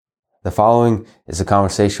The following is a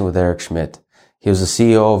conversation with Eric Schmidt. He was the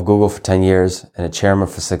CEO of Google for 10 years and a chairman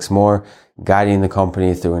for 6 more, guiding the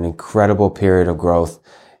company through an incredible period of growth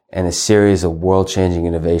and a series of world-changing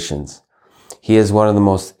innovations. He is one of the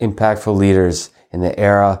most impactful leaders in the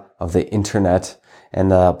era of the internet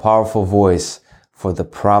and a powerful voice for the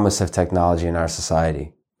promise of technology in our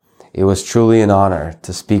society. It was truly an honor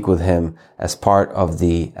to speak with him as part of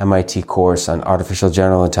the MIT course on Artificial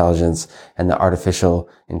General Intelligence and the Artificial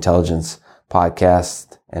Intelligence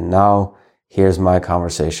podcast. And now, here's my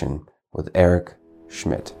conversation with Eric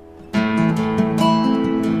Schmidt.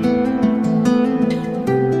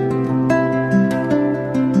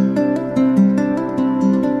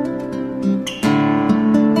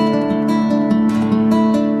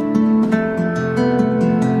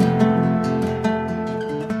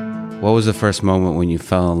 What was the first moment when you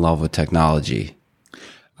fell in love with technology?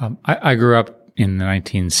 I grew up in the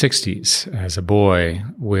 1960s as a boy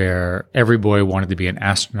where every boy wanted to be an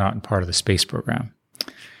astronaut and part of the space program.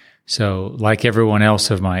 So like everyone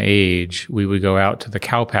else of my age, we would go out to the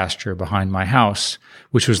cow pasture behind my house,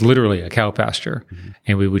 which was literally a cow pasture,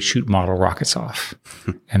 and we would shoot model rockets off.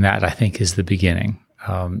 And that, I think, is the beginning.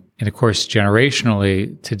 And of course,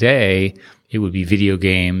 generationally, today, it would be video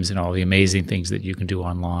games and all the amazing things that you can do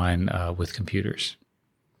online with computers.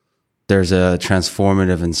 There's a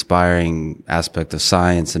transformative, inspiring aspect of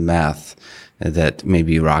science and math that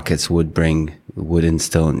maybe rockets would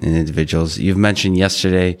instill in individuals. You've mentioned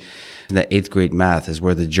yesterday that 8th grade math is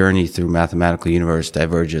where the journey through mathematical universe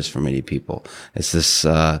diverges for many people. It's this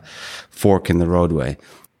fork in the roadway.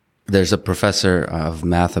 There's a professor of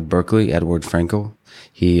math at Berkeley, Edward Frankel.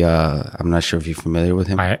 I'm not sure if you're familiar with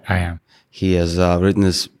him. I am. He has written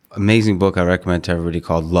this amazing book I recommend to everybody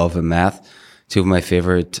called Love and Math. 2 of my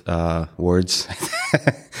favorite words.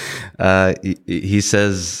 He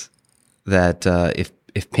says that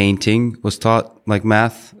if painting was taught like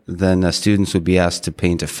math, then students would be asked to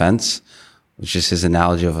paint a fence, which is his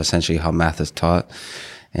analogy of essentially how math is taught.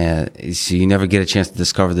 And so you never get a chance to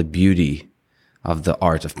discover the beauty of the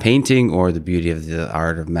art of painting or the beauty of the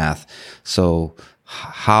art of math. So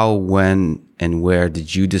how, when, and where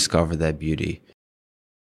did you discover that beauty?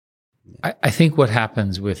 I think what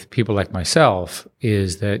happens with people like myself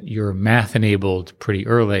is that you're math enabled pretty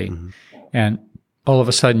early, and all of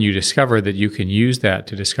a sudden you discover that you can use that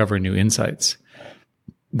to discover new insights.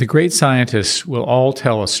 The great scientists will all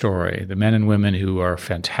tell a story, the men and women who are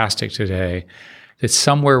fantastic today, that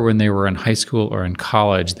somewhere when they were in high school or in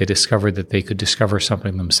college, they discovered that they could discover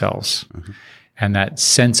something themselves. And that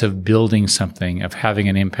sense of building something, of having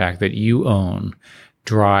an impact that you own,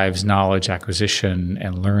 drives knowledge acquisition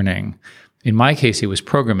and learning. In my case, it was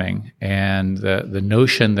programming and the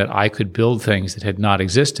notion that I could build things that had not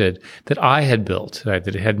existed, that I had built, that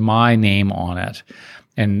it had my name on it.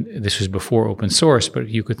 And this was before open source, but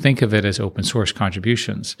you could think of it as open source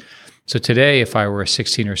contributions. So today, if I were a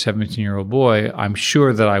 16 or 17-year-old boy, I'm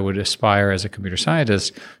sure that I would aspire as a computer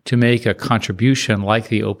scientist to make a contribution like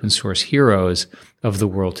the open source heroes of the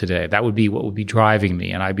world today. That would be what would be driving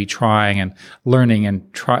me, and I'd be trying and learning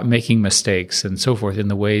and making mistakes and so forth in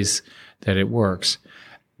the ways that it works.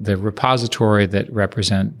 The repository that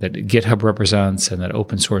GitHub represents and that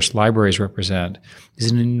open source libraries represent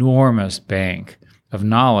is an enormous bank of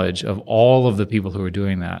knowledge of all of the people who are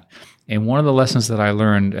doing that. And one of the lessons that I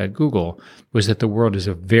learned at Google was that the world is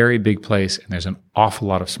a very big place and there's an awful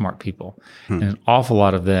lot of smart people. And an awful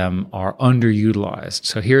lot of them are underutilized.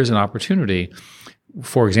 So here's an opportunity,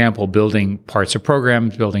 for example, building parts of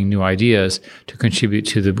programs, building new ideas to contribute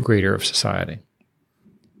to the greater of society.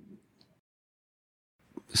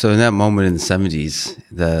 So in that moment in the 70s,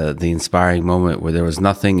 the inspiring moment where there was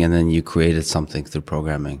nothing and then you created something through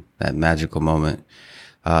programming, that magical moment.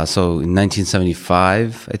 So in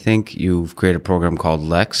 1975, I think, you've created a program called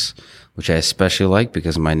Lex, which I especially like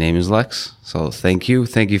because my name is Lex. So thank you.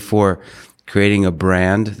 Thank you for creating a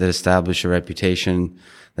brand that established a reputation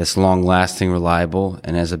that's long-lasting, reliable,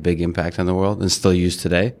 and has a big impact on the world and still used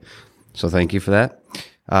today. So thank you for that.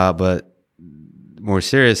 But more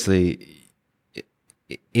seriously,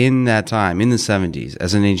 in that time, in the 70s,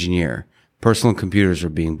 as an engineer, personal computers were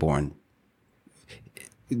being born.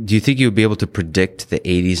 Do you think you would be able to predict the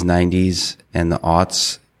 80s, 90s, and the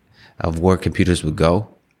aughts of where computers would go?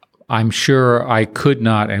 I'm sure I could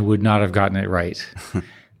not and would not have gotten it right.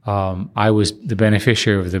 I was the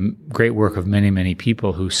beneficiary of the great work of many, many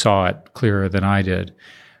people who saw it clearer than I did.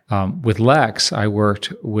 With Lex, I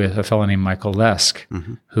worked with a fellow named Michael Lesk,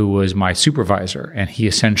 who was my supervisor, and he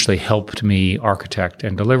essentially helped me architect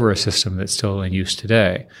and deliver a system that's still in use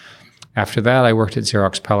today. After that, I worked at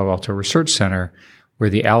Xerox Palo Alto Research Center, where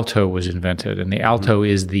the Alto was invented. And the Alto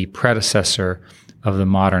is the predecessor of the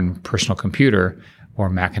modern personal computer or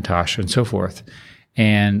Macintosh and so forth.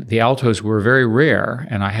 And the Altos were very rare,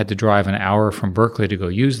 and I had to drive an hour from Berkeley to go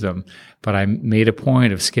use them. But I made a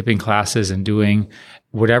point of skipping classes and doing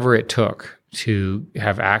whatever it took to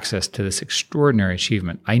have access to this extraordinary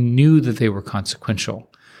achievement. I knew that they were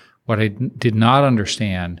consequential. What I did not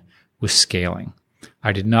understand was scaling.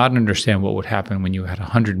 I did not understand what would happen when you had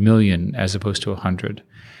 100 million as opposed to 100.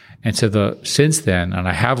 And so since then, and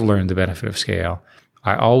I have learned the benefit of scale,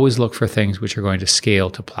 I always look for things which are going to scale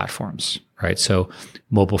to platforms, right? So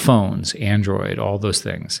mobile phones, Android, all those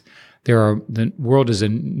things. The world is there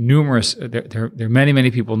are many,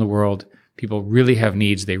 many people in the world. People really have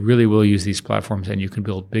needs. They really will use these platforms, and you can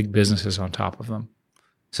build big businesses on top of them.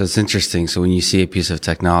 So it's interesting. So when you see a piece of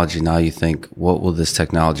technology, now you think, what will this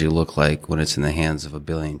technology look like when it's in the hands of 1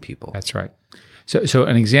 billion people? That's right. So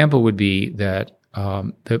an example would be that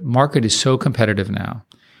the market is so competitive now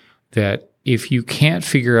that if you can't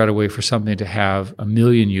figure out a way for something to have 1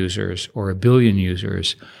 million users or 1 billion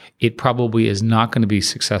users, it probably is not going to be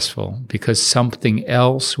successful because something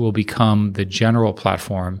else will become the general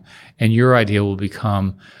platform and your idea will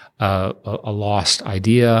become a lost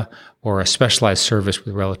idea or a specialized service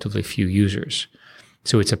with relatively few users.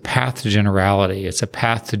 So it's a path to generality. It's a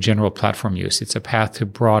path to general platform use. It's a path to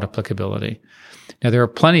broad applicability. Now, there are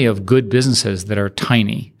plenty of good businesses that are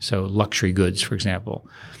tiny, so luxury goods, for example.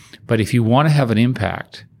 But if you want to have an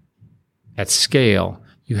impact at scale,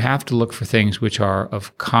 you have to look for things which are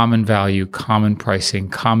of common value, common pricing,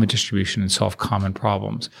 common distribution, and solve common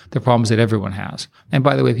problems. The problems that everyone has. And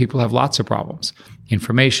by the way, people have lots of problems.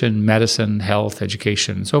 Information, medicine, health,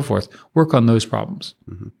 education, and so forth. Work on those problems.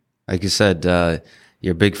 Mm-hmm. Like you said,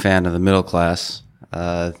 you're a big fan of the middle class.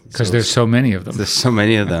 Because there's so many of them. There's so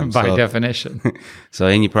many of them. By definition. So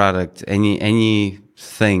any product,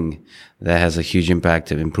 anything that has a huge impact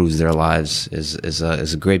that improves their lives is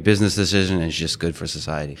a great business decision, and it's just good for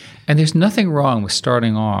society. And there's nothing wrong with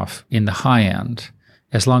starting off in the high end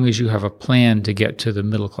as long as you have a plan to get to the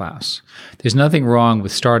middle class. There's nothing wrong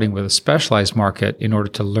with starting with a specialized market in order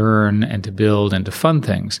to learn and to build and to fund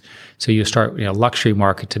things. So you start a luxury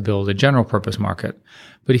market to build a general purpose market.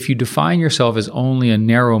 But if you define yourself as only a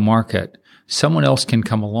narrow market, someone else can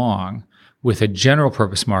come along with a general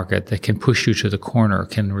purpose market that can push you to the corner,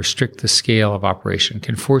 can restrict the scale of operation,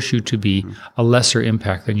 can force you to be a lesser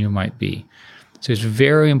impact than you might be. So it's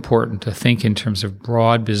very important to think in terms of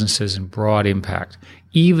broad businesses and broad impact,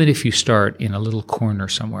 even if you start in a little corner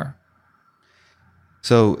somewhere.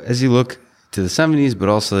 So as you look to the 70s, but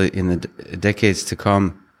also in the decades to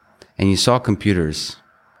come, and you saw computers,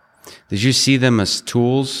 did you see them as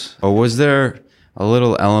tools, or was there a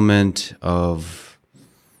little element of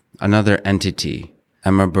another entity? I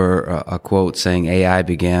remember a quote saying AI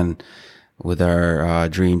began with our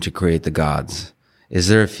dream to create the gods. Is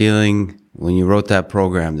there a feeling when you wrote that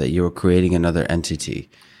program that you were creating another entity,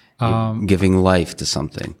 giving life to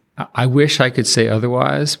something? I wish I could say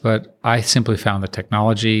otherwise, but I simply found the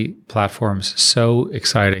technology platforms so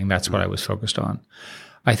exciting. That's what I was focused on.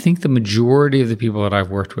 I think the majority of the people that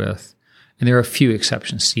I've worked with, and there are a few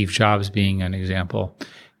exceptions, Steve Jobs being an example,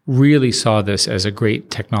 really saw this as a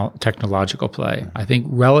great technological play. I think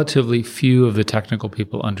relatively few of the technical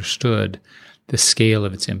people understood the scale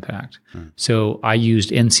of its impact. So I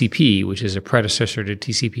used NCP, which is a predecessor to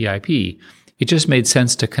TCP/IP. It just made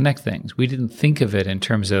sense to connect things. We didn't think of it in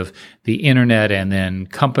terms of the internet and then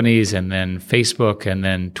companies and then Facebook and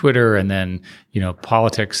then Twitter and then,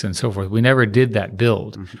 politics and so forth. We never did that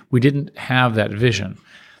build. Mm-hmm. We didn't have that vision.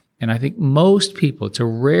 And I think most people, it's a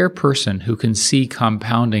rare person who can see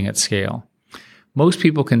compounding at scale. Most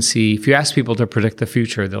people can see, if you ask people to predict the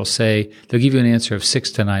future, they'll give you an answer of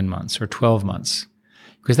 6 to 9 months or 12 months,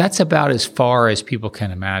 because that's about as far as people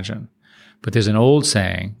can imagine. But there's an old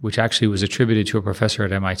saying, which actually was attributed to a professor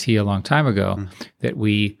at MIT a long time ago, that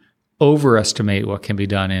we overestimate what can be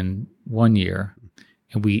done in 1 year,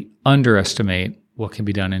 and we underestimate what can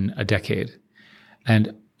be done in a decade.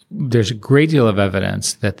 And there's a great deal of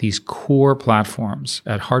evidence that these core platforms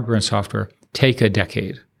at hardware and software take a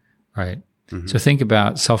decade, right? Mm-hmm. So think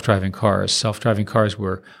about self-driving cars. Self-driving cars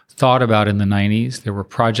were thought about in the 90s. There were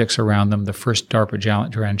projects around them. The first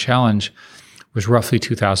DARPA Grand Challenge was roughly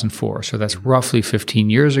 2004. So that's roughly 15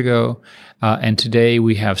 years ago. And today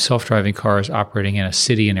we have self-driving cars operating in a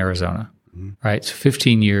city in Arizona, right? So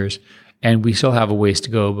 15 years. And we still have a ways to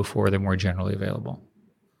go before they're more generally available.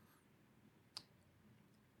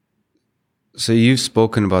 So you've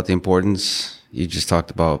spoken about the importance, you just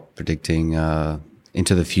talked about predicting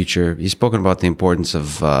into the future. You've spoken about the importance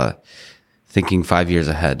of thinking 5 years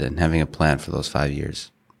ahead and having a plan for those 5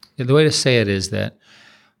 years. The way to say it is that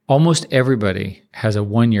almost everybody has a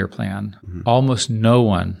 1-year plan. Almost no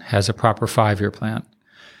one has a proper 5-year plan.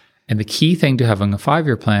 And the key thing to having a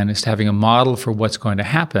 5-year plan is to having a model for what's going to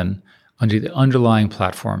happen under the underlying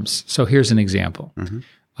platforms. So here's an example.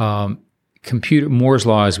 Moore's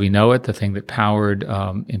law as we know it, the thing that powered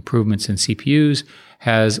improvements in CPUs,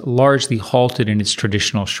 has largely halted in its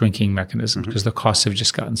traditional shrinking mechanism because the costs have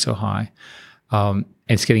just gotten so high. And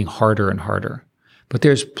it's getting harder and harder. But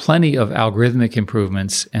there's plenty of algorithmic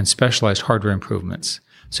improvements and specialized hardware improvements.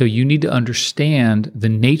 So you need to understand the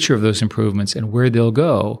nature of those improvements and where they'll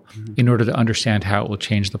go in order to understand how it will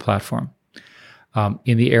change the platform.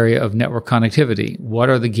 In the area of network connectivity, what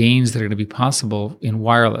are the gains that are going to be possible in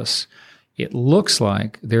wireless? It looks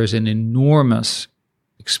like there's an enormous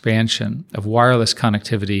expansion of wireless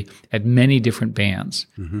connectivity at many different bands,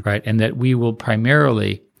 right? And that we will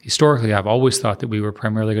primarily, historically, I've always thought that we were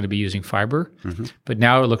primarily going to be using fiber, but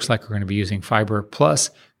now it looks like we're going to be using fiber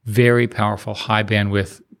plus very powerful high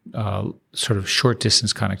bandwidth sort of short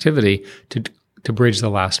distance connectivity to bridge the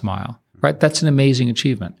last mile, right? That's an amazing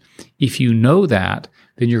achievement. If you know that,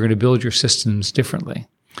 then you're going to build your systems differently.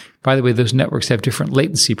 By the way, those networks have different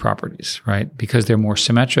latency properties, right? Because they're more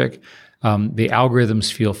symmetric, the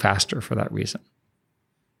algorithms feel faster for that reason.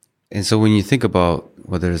 And so when you think about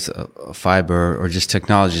whether it's a fiber or just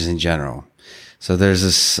technologies in general, so there's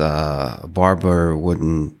this Barbara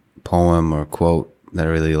Wooden poem or quote that I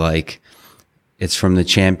really like. It's from the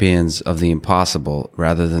champions of the impossible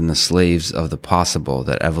rather than the slaves of the possible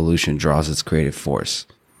that evolution draws its creative force.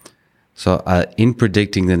 So in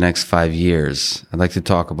predicting the next 5 years, I'd like to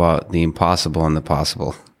talk about the impossible and the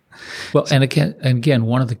possible. Well, and again,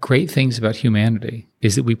 one of the great things about humanity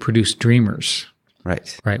is that we produce dreamers.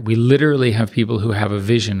 Right. We literally have people who have a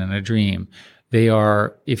vision and a dream. They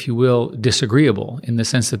are, if you will, disagreeable in the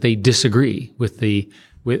sense that they disagree with they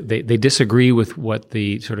disagree with what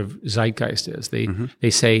the sort of zeitgeist is.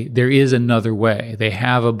 They say there is another way. They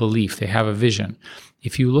have a belief. They have a vision.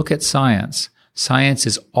 If you look at science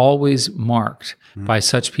is always marked by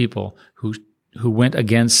such people who went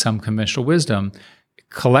against some conventional wisdom,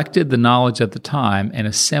 collected the knowledge at the time, and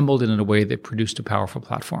assembled it in a way that produced a powerful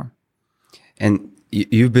platform. And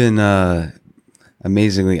you've been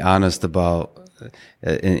amazingly honest about,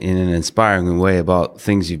 in an inspiring way, about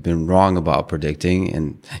things you've been wrong about predicting,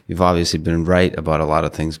 and you've obviously been right about a lot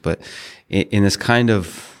of things. But in this kind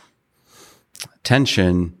of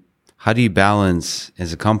tension, how do you balance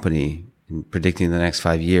as a company in predicting the next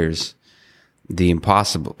 5 years, the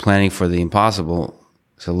impossible, planning for the impossible?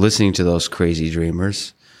 So listening to those crazy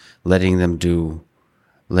dreamers, letting them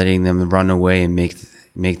run away and make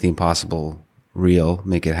the impossible real,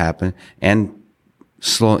 make it happen, and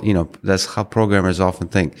that's how programmers often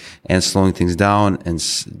think, and slowing things down and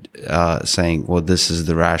saying, well, this is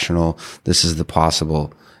the rational, this is the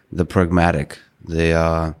possible, the pragmatic,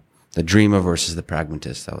 the dreamer versus the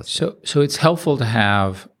pragmatist, I would say. So it's helpful to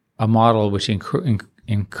have a model which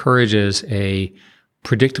encourages a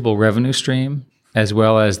predictable revenue stream as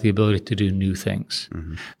well as the ability to do new things.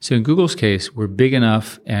 So in Google's case, we're big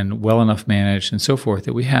enough and well enough managed and so forth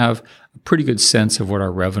that we have a pretty good sense of what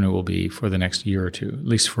our revenue will be for the next year or two, at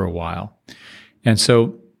least for a while. And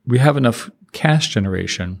so we have enough cash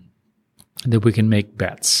generation that we can make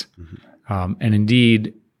bets. And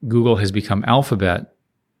indeed, Google has become Alphabet,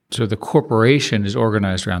 so the corporation is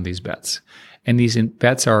organized around these bets. And these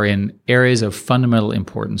bets are in areas of fundamental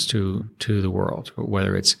importance to the world,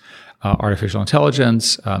 whether it's artificial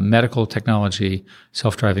intelligence, medical technology,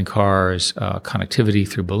 self-driving cars, connectivity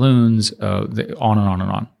through balloons, on and on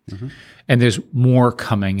and on. And there's more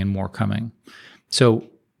coming and more coming. So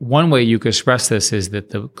one way you could express this is that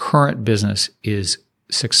the current business is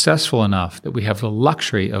successful enough that we have the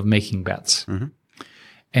luxury of making bets.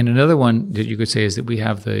 And another one that you could say is that we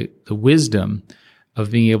have the wisdom of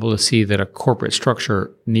being able to see that a corporate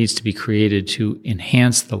structure needs to be created to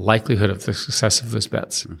enhance the likelihood of the success of those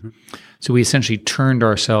bets. So we essentially turned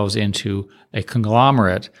ourselves into a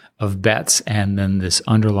conglomerate of bets and then this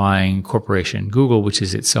underlying corporation, Google, which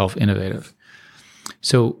is itself innovative.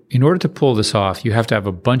 So in order to pull this off, you have to have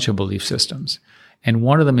a bunch of belief systems. And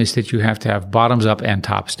one of them is that you have to have bottoms up and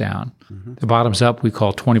tops down. The bottoms up we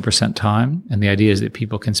call 20% time. And the idea is that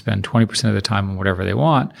people can spend 20% of the time on whatever they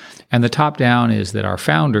want. And the top down is that our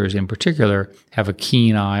founders in particular have a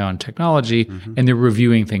keen eye on technology and they're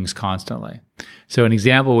reviewing things constantly. So an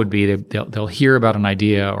example would be that they'll hear about an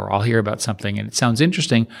idea or I'll hear about something and it sounds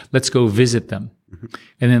interesting. Let's go visit them.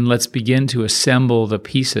 And then let's begin to assemble the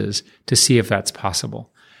pieces to see if that's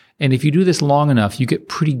possible. And if you do this long enough, you get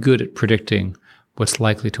pretty good at predicting what's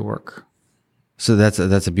likely to work. So that's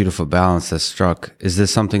a beautiful balance that's struck. Is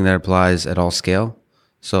this something that applies at all scale?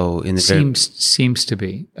 So in the seems to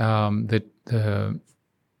be that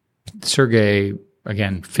Sergey,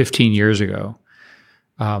 again 15 years ago,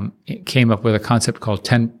 it came up with a concept called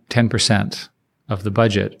 10% of the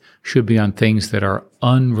budget should be on things that are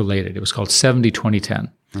unrelated. It was called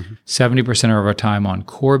 70-20-10. 70% of our time on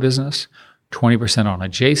core business, 20% on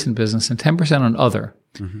adjacent business, and 10% on other.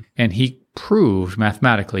 And he proved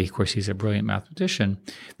mathematically, of course, he's a brilliant mathematician,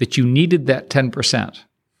 that you needed that 10%,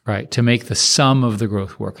 right, to make the sum of the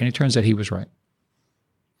growth work. And it turns out he was right.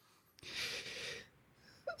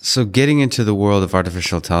 So getting into the world of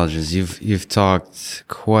artificial intelligence, you've talked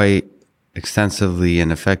quite extensively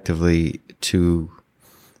and effectively to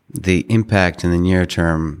the impact in the near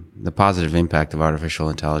term, the positive impact of artificial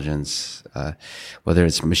intelligence, whether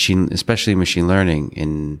it's especially machine learning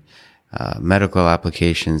in medical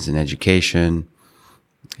applications, in education,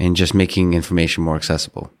 and just making information more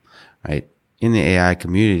accessible, right? In the AI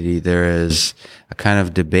community, there is a kind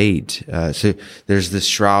of debate. So there's this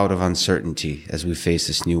shroud of uncertainty as we face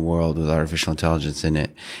this new world with artificial intelligence in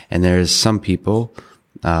it. And there's some people,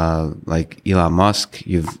 like Elon Musk,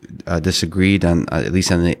 you've disagreed on, at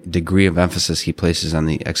least on the degree of emphasis he places on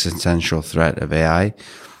the existential threat of AI.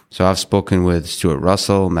 So I've spoken with Stuart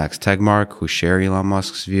Russell, Max Tegmark, who share Elon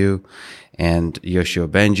Musk's view, and Yoshua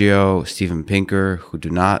Bengio, Steven Pinker, who do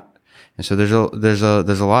not. And so there's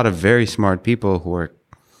a lot of very smart people who are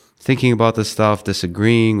thinking about this stuff,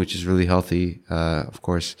 disagreeing, which is really healthy, of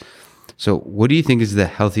course. So what do you think is the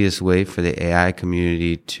healthiest way for the AI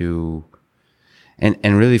community to, and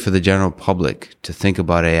really for the general public to think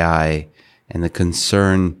about AI and the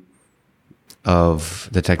concern of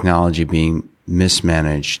the technology being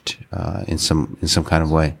mismanaged in some kind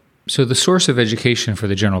of way? So the source of education for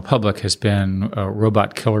the general public has been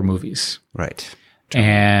robot killer movies. Right.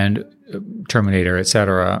 And Terminator, et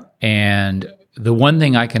cetera. And the one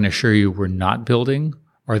thing I can assure you we're not building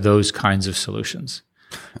are those kinds of solutions.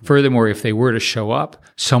 Furthermore, if they were to show up,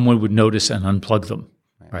 someone would notice and unplug them,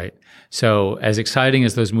 right? So as exciting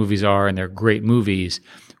as those movies are, and they're great movies,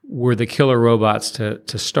 were the killer robots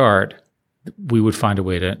to start, we would find a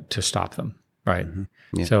way to stop them, right?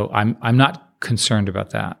 Yeah. So I'm not concerned about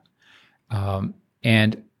that.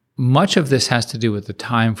 And much of this has to do with the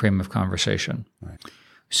time frame of conversation. Right.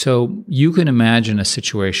 So you can imagine a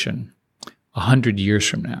situation 100 years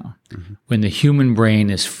from now when the human brain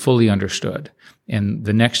is fully understood and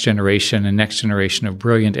the next generation of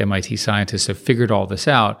brilliant MIT scientists have figured all this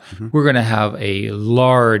out. We're going to have a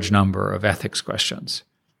large number of ethics questions,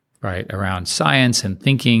 right, around science and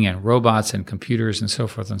thinking and robots and computers and so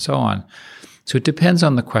forth and so on. So it depends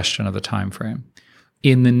on the question of the time frame.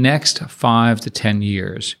 In the next 5 to 10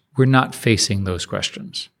 years, we're not facing those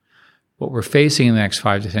questions. What we're facing in the next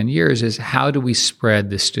 5 to 10 years is how do we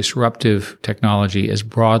spread this disruptive technology as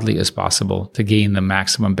broadly as possible to gain the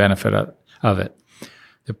maximum benefit of it.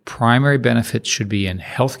 The primary benefits should be in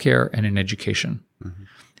healthcare and in education.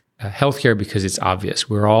 Healthcare because it's obvious.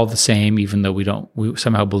 We're all the same, even though we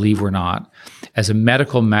somehow believe we're not. As a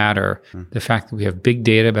medical matter, the fact that we have big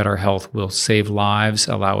data about our health will save lives,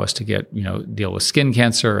 allow us to deal with skin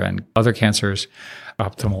cancer and other cancers,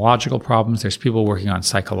 ophthalmological problems. There's people working on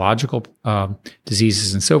psychological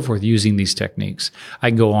diseases and so forth using these techniques.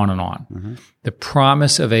 I can go on and on. The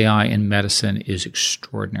promise of AI in medicine is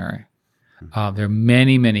extraordinary. There are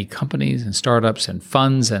many, many companies and startups and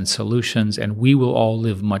funds and solutions, and we will all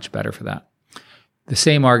live much better for that. The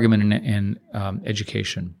same argument in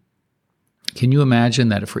education. Can you imagine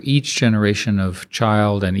that for each generation of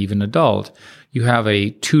child and even adult, you have a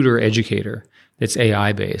tutor educator that's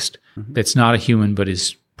AI-based, that's not a human but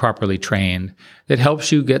is properly trained, that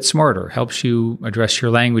helps you get smarter, helps you address your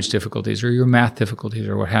language difficulties or your math difficulties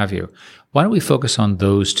or what have you? Why don't we focus on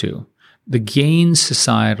those two? The gains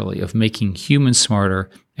societally of making humans smarter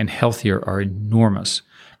and healthier are enormous,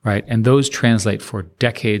 right? And those translate for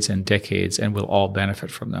decades and decades, and we'll all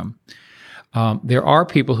benefit from them. There are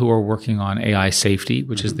people who are working on AI safety,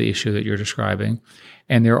 which is the issue that you're describing.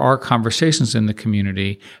 And there are conversations in the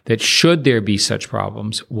community that should there be such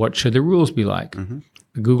problems, what should the rules be like?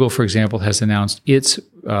 Google, for example, has announced its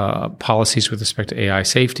policies with respect to AI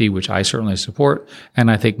safety, which I certainly support,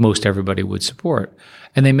 and I think most everybody would support.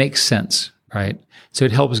 And they make sense, right? So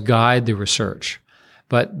it helps guide the research.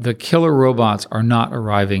 But the killer robots are not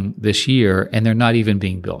arriving this year, and they're not even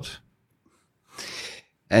being built.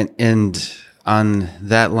 And on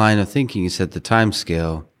that line of thinking, you said the time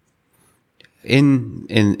scale. In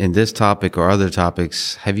this topic or other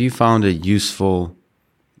topics, have you found it useful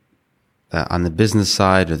on the business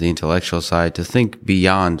side or the intellectual side to think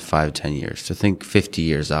beyond 5-10 years, to think 50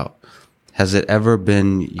 years out? Has it ever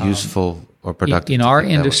been useful or productive? In our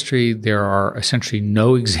industry, there are essentially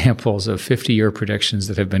no examples of 50-year predictions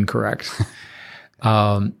that have been correct.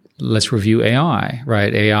 Let's review AI,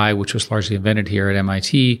 right? AI, which was largely invented here at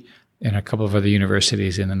MIT and a couple of other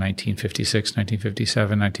universities in the 1956,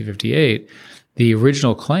 1957, 1958. The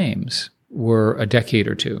original claims were a decade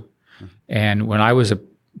or two. And when I was a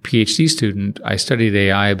PhD student, I studied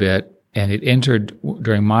AI a bit, and it entered,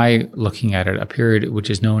 during my looking at it, a period which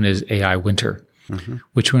is known as AI winter,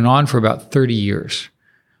 which went on for about 30 years,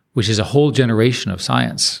 which is a whole generation of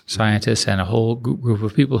scientists and a whole group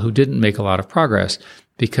of people who didn't make a lot of progress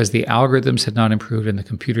because the algorithms had not improved and the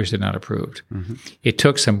computers had not improved. It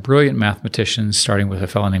took some brilliant mathematicians, starting with a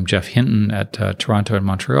fellow named Geoff Hinton at Toronto and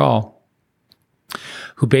Montreal,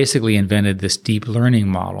 who basically invented this deep learning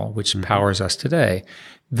model, which powers us today.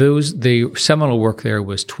 The seminal work there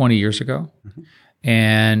was 20 years ago.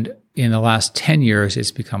 And in the last 10 years,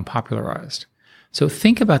 it's become popularized. So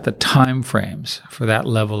think about the time frames for that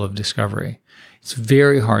level of discovery. It's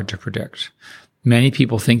very hard to predict. Many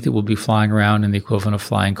people think that we'll be flying around in the equivalent of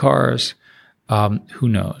flying cars. Who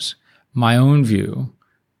knows? My own view,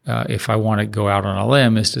 if I want to go out on a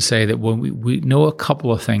limb, is to say that when we know a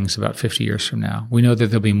couple of things about 50 years from now. We know that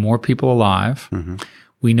there'll be more people alive.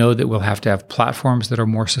 We know that we'll have to have platforms that are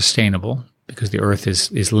more sustainable because the Earth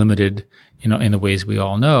is limited, in the ways we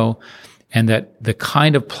all know, and that the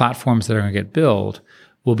kind of platforms that are going to get built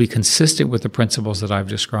will be consistent with the principles that I've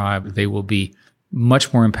described. They will be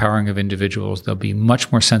much more empowering of individuals. They'll be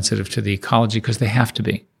much more sensitive to the ecology because they have to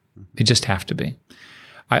be. They just have to be.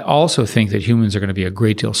 I also think that humans are going to be a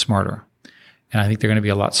great deal smarter. And I think they're going to be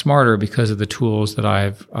a lot smarter because of the tools that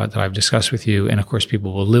I've discussed with you. And of course,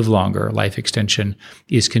 people will live longer. Life extension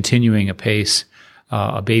is continuing apace.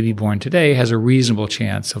 A baby born today has a reasonable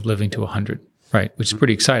chance of living to 100, right? Which is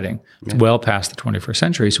pretty exciting. It's well past the 21st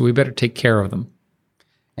century. So we better take care of them.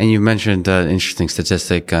 And you mentioned an interesting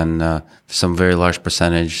statistic on some very large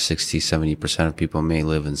percentage, 60, 70% of people may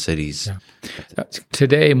live in cities.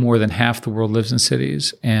 Today, more than half the world lives in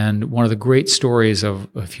cities. And one of the great stories of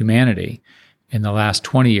humanity in the last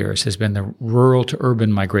 20 years has been the rural to urban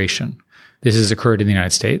migration. This has occurred in the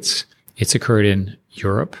United States. It's occurred in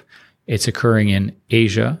Europe. It's occurring in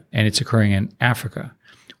Asia, and it's occurring in Africa.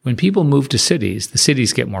 When people move to cities, the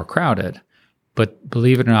cities get more crowded. But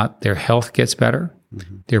believe it or not, their health gets better.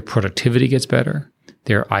 Their productivity gets better.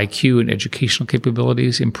 Their IQ and educational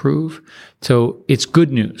capabilities improve. So it's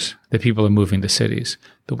good news that people are moving to cities,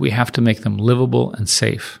 but we have to make them livable and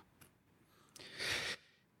safe.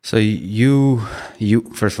 So you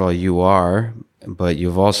first of all, you are, but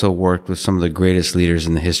you've also worked with some of the greatest leaders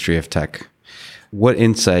in the history of tech. What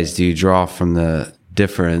insights do you draw from the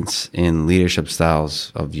difference in leadership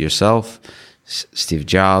styles of yourself, Steve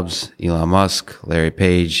Jobs, Elon Musk, Larry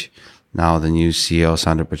Page, now the new CEO,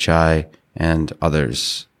 Sundar Pichai, and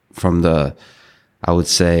others, from the, I would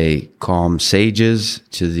say, calm sages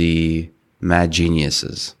to the mad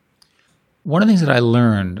geniuses? One of the things that I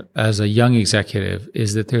learned as a young executive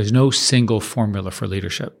is that there's no single formula for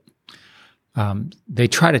leadership. They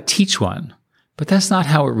try to teach one, but that's not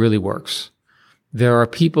how it really works. There are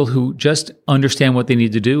people who just understand what they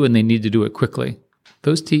need to do and they need to do it quickly.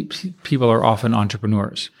 Those people are often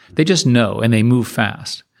entrepreneurs. They just know and they move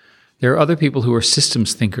fast. There are other people who are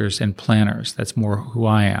systems thinkers and planners. That's more who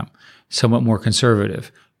I am. Somewhat more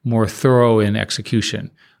conservative, more thorough in execution,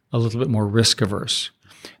 a little bit more risk averse.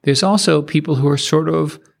 There's also people who are sort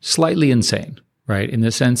of slightly insane, right? In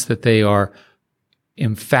the sense that they are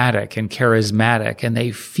emphatic and charismatic and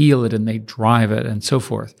they feel it and they drive it and so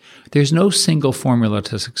forth. There's no single formula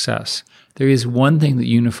to success. There is one thing that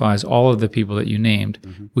unifies all of the people that you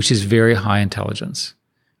named, which is very high intelligence,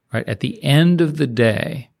 right? At the end of the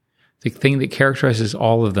day, the thing that characterizes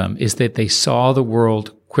all of them is that they saw the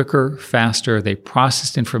world quicker, faster. They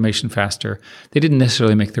processed information faster. They didn't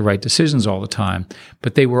necessarily make the right decisions all the time,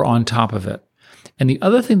 but they were on top of it. And the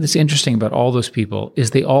other thing that's interesting about all those people is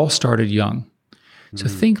they all started young. So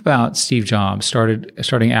think about Steve Jobs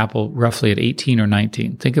starting Apple roughly at 18 or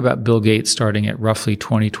 19. Think about Bill Gates starting at roughly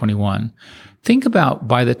 20, 21. Think about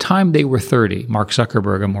by the time they were 30, Mark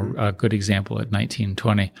Zuckerberg, a good example at 19,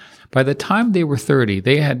 20. By the time they were 30,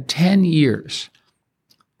 they had 10 years.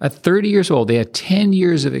 At 30 years old, they had 10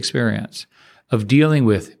 years of experience of dealing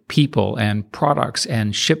with people and products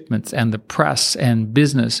and shipments and the press and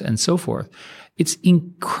business and so forth. It's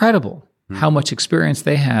incredible how much experience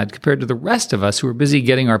they had compared to the rest of us who are busy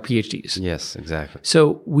getting our PhDs. Yes, exactly.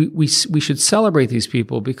 So we should celebrate these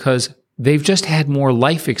people because they've just had more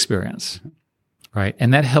life experience, right?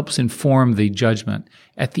 And that helps inform the judgment.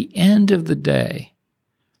 At the end of the day,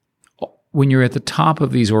 when you're at the top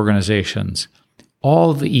of these organizations,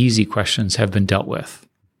 all the easy questions have been dealt with,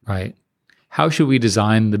 right? How should we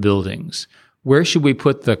design the buildings? Where should we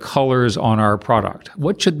put the colors on our product?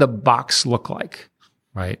 What should the box look like,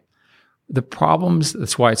 right? The problems,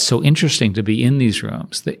 that's why it's so interesting to be in these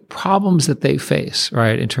rooms, the problems that they face,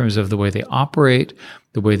 right, in terms of the way they operate,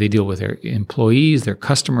 the way they deal with their employees, their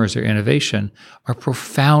customers, their innovation, are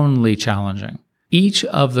profoundly challenging. Each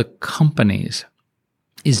of the companies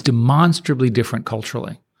is demonstrably different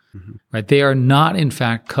culturally, right? They are not, in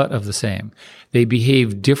fact, cut of the same. They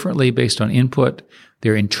behave differently based on input.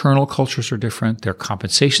 Their internal cultures are different. Their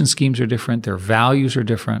compensation schemes are different. Their values are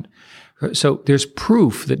different. So there's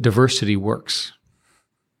proof that diversity works.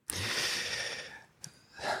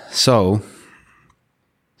 So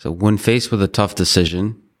when faced with a tough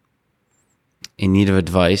decision, in need of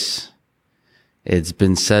advice, it's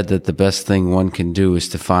been said that the best thing one can do is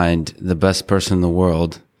to find the best person in the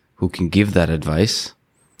world who can give that advice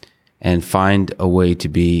and find a way to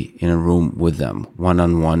be in a room with them,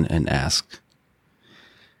 one-on-one, and ask.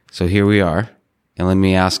 So here we are. And let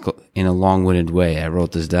me ask in a long-winded way. I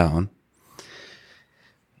wrote this down.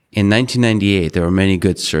 In 1998, there were many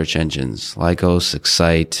good search engines: Lycos,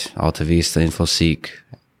 Excite, AltaVista, InfoSeek,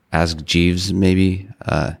 Ask Jeeves, maybe,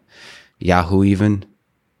 Yahoo even.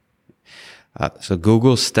 So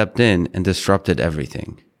Google stepped in and disrupted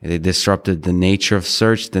everything. They disrupted the nature of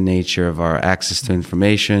search, the nature of our access to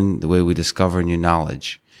information, the way we discover new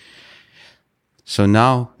knowledge. So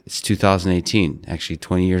now it's 2018, actually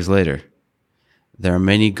 20 years later. There are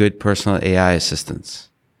many good personal AI assistants,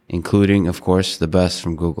 including, of course, the best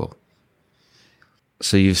from Google.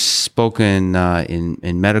 So you've spoken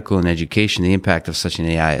in medical and education, the impact of such an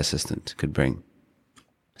AI assistant could bring.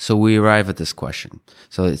 So we arrive at this question.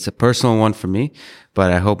 So it's a personal one for me,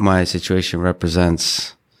 but I hope my situation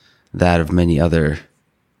represents that of many other,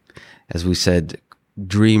 as we said,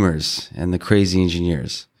 dreamers and the crazy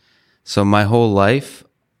engineers. So my whole life,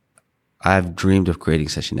 I've dreamed of creating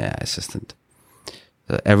such an AI assistant.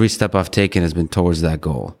 Every step I've taken has been towards that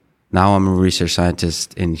goal. Now I'm a research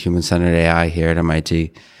scientist in human-centered AI here at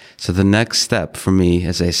MIT. So the next step for me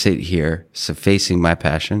as I sit here, so facing my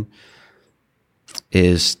passion,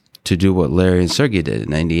 is to do what Larry and Sergey did in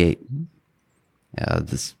 98.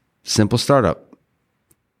 This simple startup.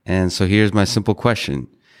 And so here's my simple question.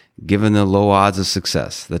 Given the low odds of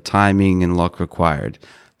success, the timing and luck required,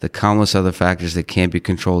 the countless other factors that can't be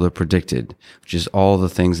controlled or predicted, which is all the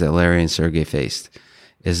things that Larry and Sergey faced,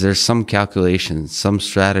 is there some calculation, some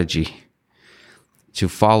strategy to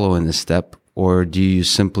follow in this step, or do you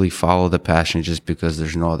simply follow the passion just because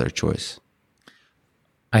there's no other choice?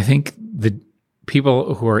 I think the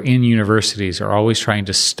people who are in universities are always trying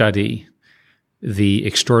to study the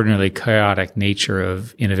extraordinarily chaotic nature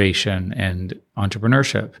of innovation and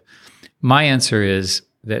entrepreneurship. My answer is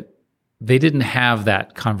that they didn't have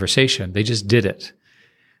that conversation. They just did it.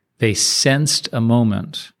 They sensed a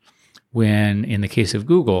moment when, in the case of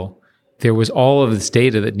Google, there was all of this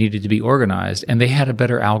data that needed to be organized, and they had a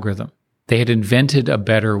better algorithm. They had invented a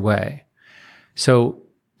better way. So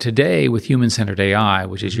today, with human-centered AI,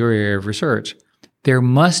 which is your area of research, there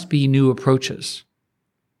must be new approaches.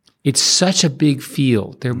 It's such a big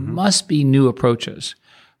field. There must be new approaches,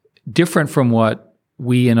 different from what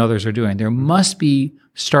we and others are doing. There must be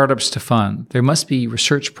startups to fund. There must be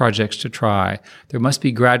research projects to try. There must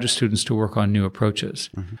be graduate students to work on new approaches.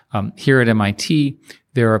 Here at MIT,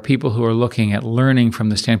 there are people who are looking at learning from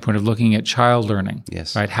the standpoint of looking at child learning.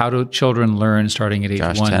 Yes. Right? How do children learn starting at age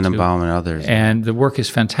Josh 1, Tenenbaum and others. And the work is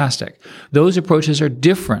fantastic. Those approaches are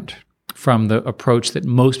different from the approach that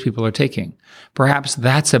most people are taking. Perhaps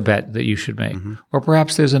that's a bet that you should make, or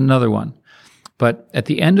perhaps there's another one. But at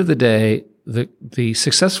the end of the day, the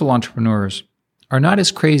successful entrepreneurs are not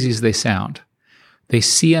as crazy as they sound. They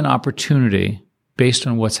see an opportunity based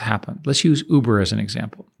on what's happened. Let's use Uber as an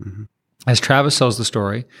example. As Travis tells the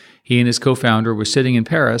story, he and his co-founder were sitting in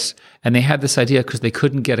Paris, and they had this idea because they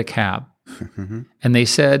couldn't get a cab. And they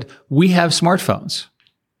said, we have smartphones.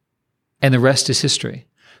 And the rest is history.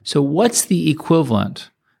 So what's the equivalent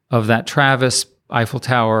of that Travis, Eiffel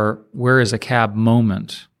Tower, where is a cab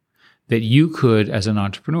moment that you could, as an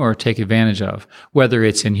entrepreneur, take advantage of, whether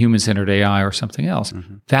it's in human-centered AI or something else?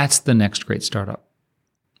 That's the next great startup.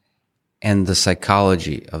 And the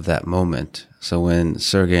psychology of that moment. So when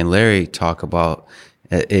Sergey and Larry talk about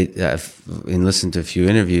it, and listen to a few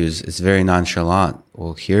interviews, it's very nonchalant.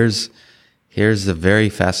 Well, here's the very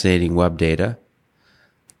fascinating web data.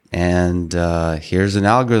 And here's an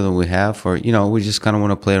algorithm we have for, we just kind of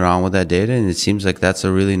want to play around with that data. And it seems like that's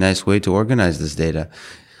a really nice way to organize this data.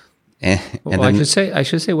 Well, I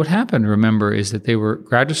should say what happened, remember, is that they were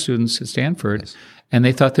graduate students at Stanford, yes, and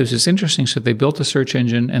they thought this was interesting, so they built a search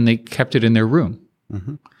engine and they kept it in their room.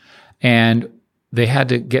 Mm-hmm. And they had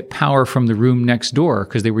to get power from the room next door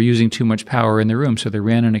because they were using too much power in the room. So they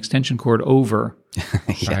ran an extension cord over,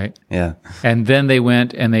 yeah, right? Yeah. And then they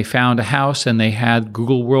went and they found a house and they had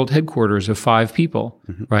Google World Headquarters of 5 people,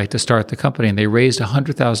 mm-hmm, right, to start the company. And they raised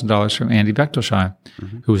 $100,000 from Andy Bechtolsheim,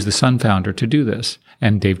 mm-hmm, who was the Sun founder, to do this,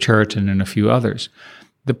 and Dave Cheriton and a few others.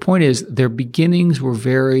 The point is their beginnings were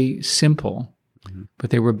very simple, mm-hmm, but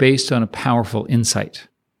they were based on a powerful insight.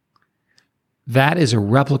 That is a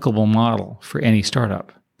replicable model for any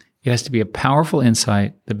startup. It has to be a powerful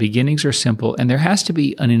insight. The beginnings are simple, and there has to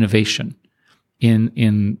be an innovation.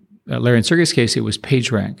 In Larry and Sergey's case, it was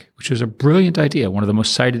PageRank, which was a brilliant idea, one of the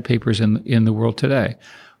most cited papers in the world today.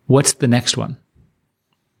 What's the next one?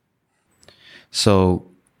 So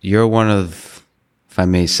you're one of, if I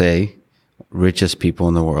may say, richest people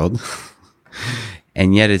in the world,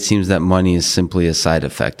 and yet it seems that money is simply a side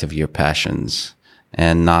effect of your passions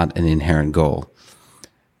and not an inherent goal.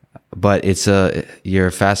 But you're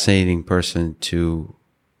a fascinating person to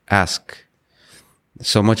ask.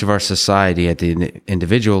 So much of our society at the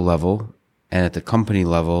individual level and at the company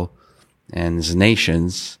level and as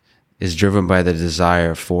nations is driven by the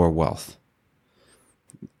desire for wealth.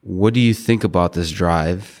 What do you think about this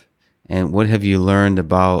drive? And what have you learned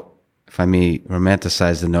about, if I may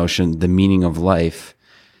romanticize the notion, the meaning of life,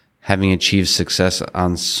 having achieved success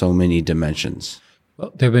on so many dimensions?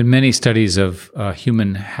 Well, there have been many studies of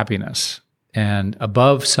human happiness, and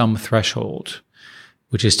above some threshold,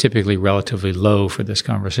 which is typically relatively low for this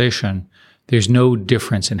conversation, there's no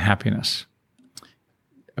difference in happiness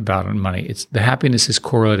about money. The happiness is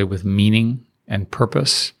correlated with meaning and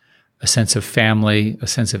purpose, a sense of family, a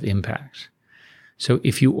sense of impact. So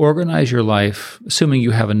if you organize your life, assuming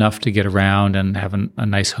you have enough to get around and have a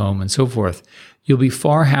nice home and so forth, you'll be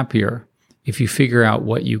far happier if you figure out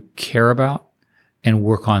what you care about and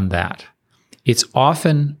work on that. It's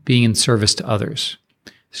often being in service to others.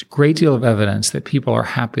 There's a great deal of evidence that people are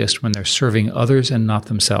happiest when they're serving others and not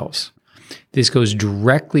themselves. This goes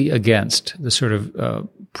directly against the sort of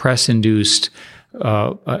press-induced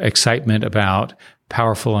excitement about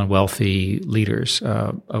powerful and wealthy leaders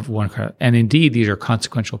of one kind. And indeed, these are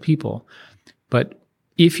consequential people. But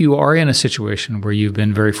if you are in a situation where you've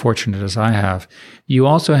been very fortunate, as I have, you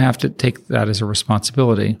also have to take that as a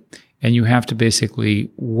responsibility. And you have to basically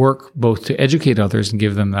work both to educate others and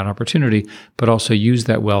give them that opportunity, but also use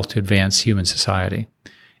that wealth to advance human society.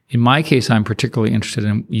 In my case, I'm particularly interested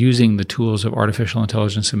in using the tools of artificial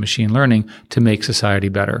intelligence and machine learning to make society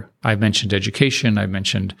better. I've mentioned education, I've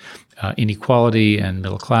mentioned inequality and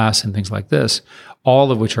middle class and things like this,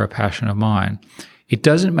 all of which are a passion of mine. It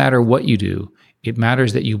doesn't matter what you do. It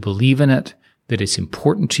matters that you believe in it, that it's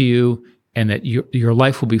important to you, and that your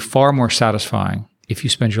life will be far more satisfying if you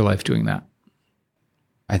spend your life doing that.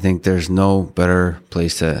 I think there's no better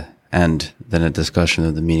place to end than a discussion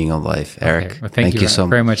of the meaning of life. Eric, okay. Well, thank you so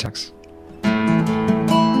much. Very much.